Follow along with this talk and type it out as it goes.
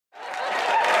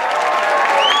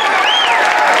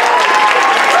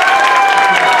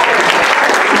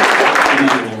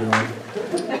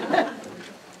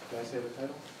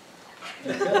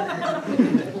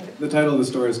title of the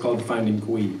story is called Finding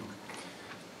Kui.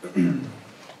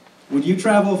 Would you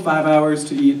travel 5 hours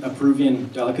to eat a Peruvian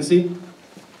delicacy?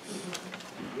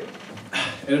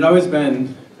 It had always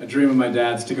been a dream of my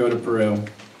dad's to go to Peru.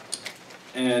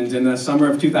 And in the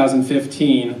summer of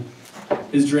 2015,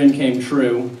 his dream came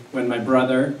true when my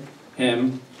brother,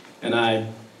 him, and I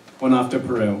went off to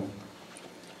Peru.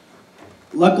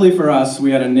 Luckily for us,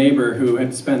 we had a neighbor who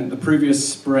had spent the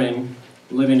previous spring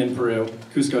living in Peru,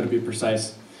 Cusco to be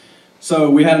precise. So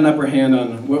we had an upper hand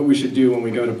on what we should do when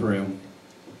we go to Peru.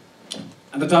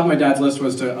 At the top of my dad's list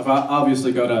was to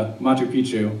obviously go to Machu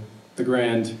Picchu, the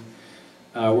grand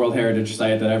World Heritage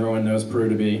Site that everyone knows Peru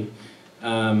to be.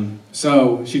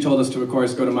 So she told us to, of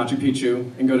course, go to Machu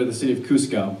Picchu and go to the city of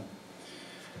Cusco.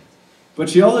 But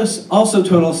she also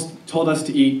told us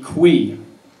to eat kui,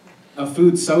 a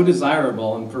food so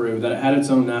desirable in Peru that it had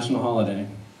its own national holiday.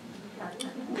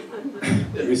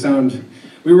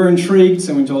 We were intrigued,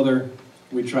 so we told her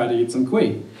we'd try to eat some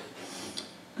kui.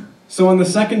 So on the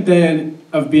second day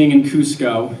of being in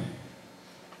Cusco,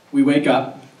 we wake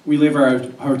up, we leave our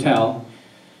hotel,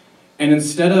 and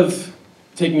instead of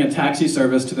taking a taxi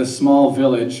service to this small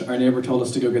village our neighbor told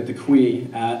us to go get the kui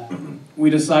at, we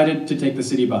decided to take the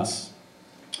city bus.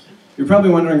 You're probably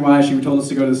wondering why she told us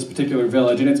to go to this particular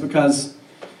village, and it's because,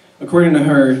 according to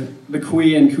her, the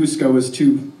kui in Cusco was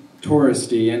too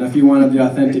touristy, and if you wanted the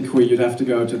authentic kui, you'd have to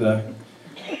go to the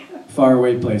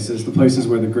faraway places, the places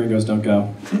where the gringos don't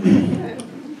go.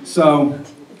 So,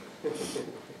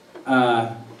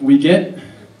 we get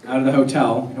out of the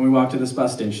hotel, and we walk to this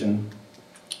bus station.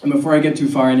 And before I get too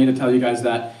far, I need to tell you guys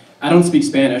that I don't speak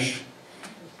Spanish.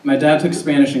 My dad took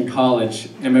Spanish in college,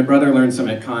 and my brother learned some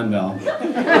at Conval.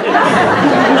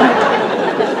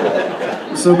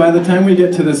 So by the time we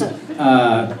get to this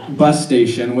bus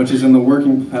station, which is in the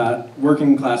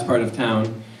working class part of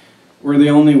town, we're the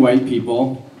only white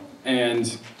people,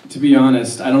 and to be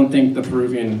honest, I don't think the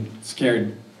Peruvians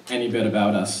cared any bit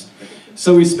about us.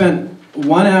 So we spent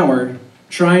 1 hour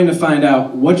trying to find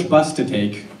out which bus to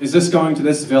take. Is this going to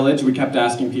this village? We kept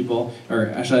asking people,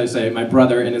 or should I say, my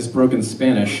brother in his broken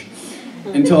Spanish,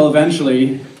 until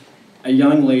eventually a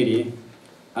young lady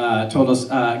told us,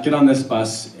 get on this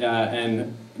bus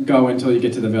and go until you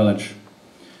get to the village.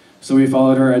 So we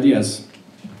followed her ideas.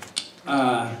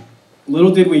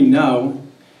 Little did we know,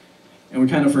 and we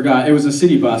kind of forgot, it was a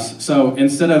city bus. So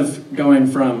instead of going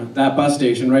from that bus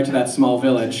station right to that small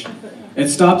village, it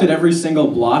stopped at every single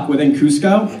block within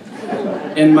Cusco.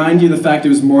 And mind you, the fact it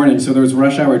was morning, so there was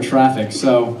rush hour traffic.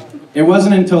 So it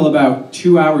wasn't until about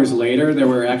 2 hours later that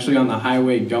we were actually on the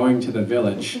highway going to the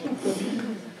village.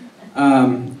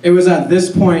 It was at this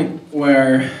point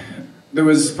where there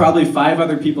was probably 5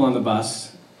 other people on the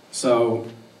bus. So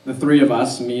the 3 of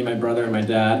us, me, my brother, and my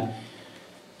dad,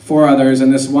 4 others,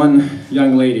 and this one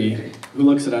young lady who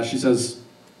looks at us, she says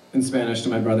in Spanish to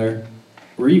my brother,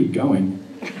 "Where are you going?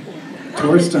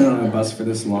 Tourists aren't on a bus for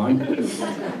this long."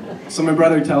 So my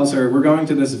brother tells her, "We're going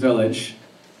to this village.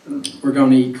 We're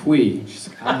going to eat kui." She's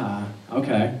like, "Ah,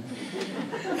 okay."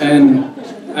 And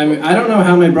I don't know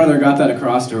how my brother got that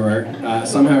across to her.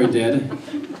 Somehow he did.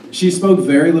 She spoke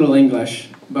very little English,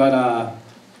 but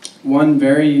one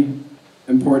very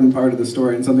important part of the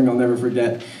story, and something I'll never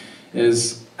forget,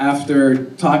 is after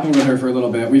talking with her for a little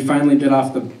bit, we finally get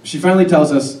off the... She finally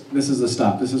tells us, "This is the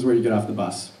stop. This is where you get off the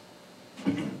bus."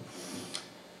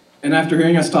 And after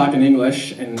hearing us talk in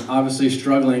English, and obviously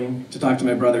struggling to talk to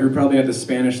my brother, who probably had the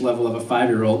Spanish level of a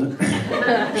 5-year-old,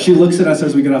 she looks at us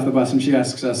as we get off the bus and she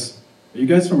asks us, "Are you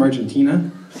guys from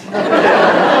Argentina?"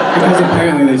 Because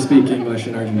apparently they speak English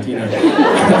in Argentina.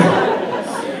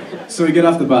 So we get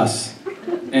off the bus,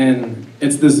 and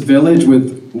it's this village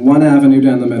with 1 avenue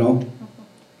down the middle,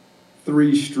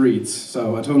 3 streets,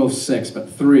 so a total of 6, but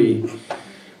 3.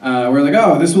 We're like,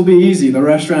 "Oh, this will be easy. The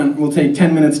restaurant will take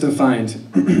 10 minutes to find."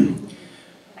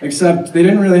 Except they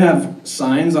didn't really have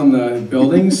signs on the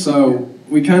buildings, so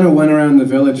we kind of went around the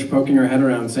village poking our head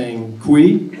around saying,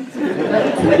 "Kui?"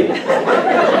 Kui?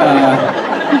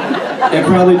 It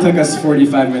probably took us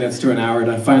 45 minutes to an hour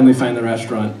to finally find the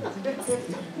restaurant.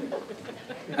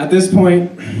 At this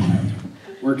point,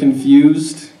 we're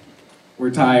confused, we're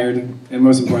tired, and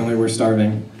most importantly, we're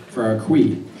starving for our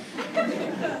kui.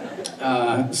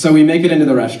 So we make it into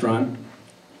the restaurant,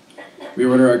 we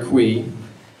order our kui,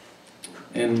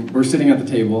 and we're sitting at the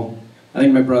table. I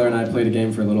think my brother and I played a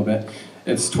game for a little bit.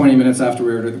 It's 20 minutes after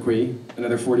we order the kui,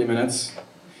 another 40 minutes.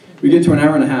 We get to an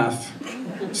hour and a half,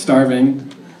 starving,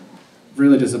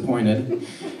 really disappointed,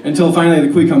 until finally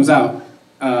the kui comes out.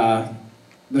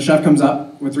 The chef comes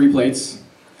up with 3 plates,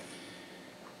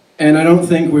 And I don't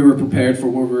think we were prepared for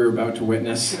what we were about to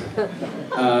witness.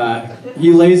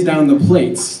 He lays down the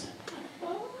plates,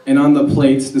 and on the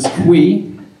plates, this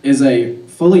kui is a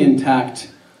fully intact,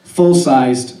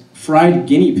 full-sized, fried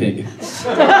guinea pig. You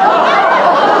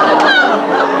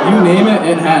name it,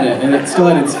 it had it, and it still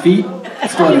had its feet, it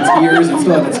still had its ears, it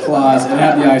still had its claws, it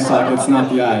had the eye sockets, not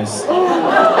the eyes.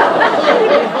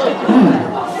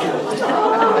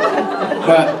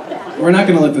 But we're not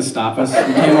going to let this stop us.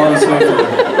 We came all this way for the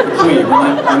kui. We're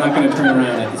not going to turn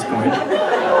around at this point.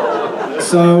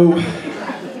 So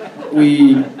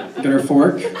we get our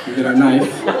fork, we get our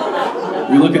knife,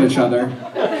 we look at each other,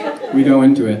 we go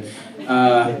into it.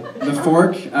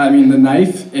 The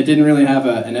knife, it didn't really have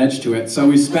an edge to it, so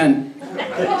we spent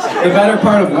the better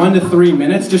part of 1 to 3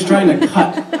 minutes just trying to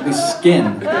cut the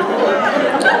skin.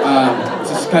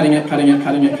 Just cutting it,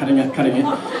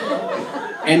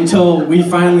 until we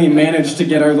finally managed to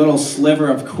get our little sliver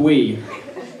of kui,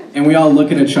 and we all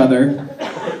look at each other.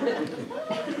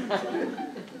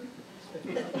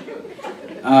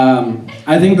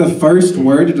 I think the first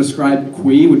word to describe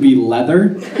kui would be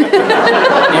leather.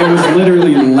 It was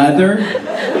literally leather.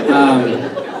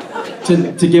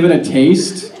 To give it a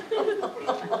taste,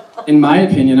 in my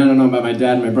opinion, I don't know about my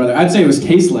dad and my brother, I'd say it was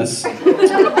tasteless.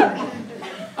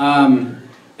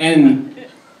 And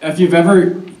if you've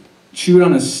ever chewed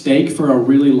on a steak for a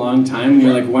really long time, and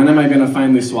you're like, when am I going to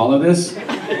finally swallow this?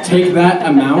 Take that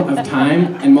amount of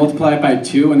time and multiply it by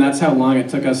 2, and that's how long it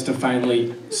took us to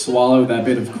finally swallow that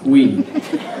bit of kui.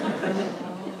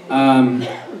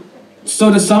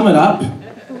 So to sum it up,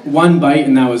 1 bite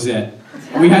and that was it.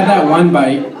 We had that 1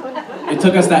 bite, it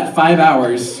took us that 5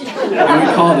 hours, and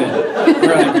we called it.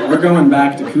 We're like, we're going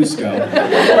back to Cusco.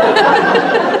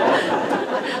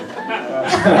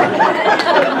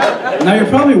 Now you're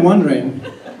probably wondering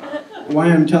why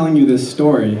I'm telling you this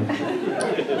story.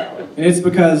 And it's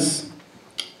because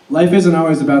life isn't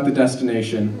always about the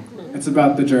destination. It's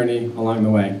about the journey along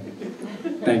the way.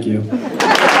 Thank you.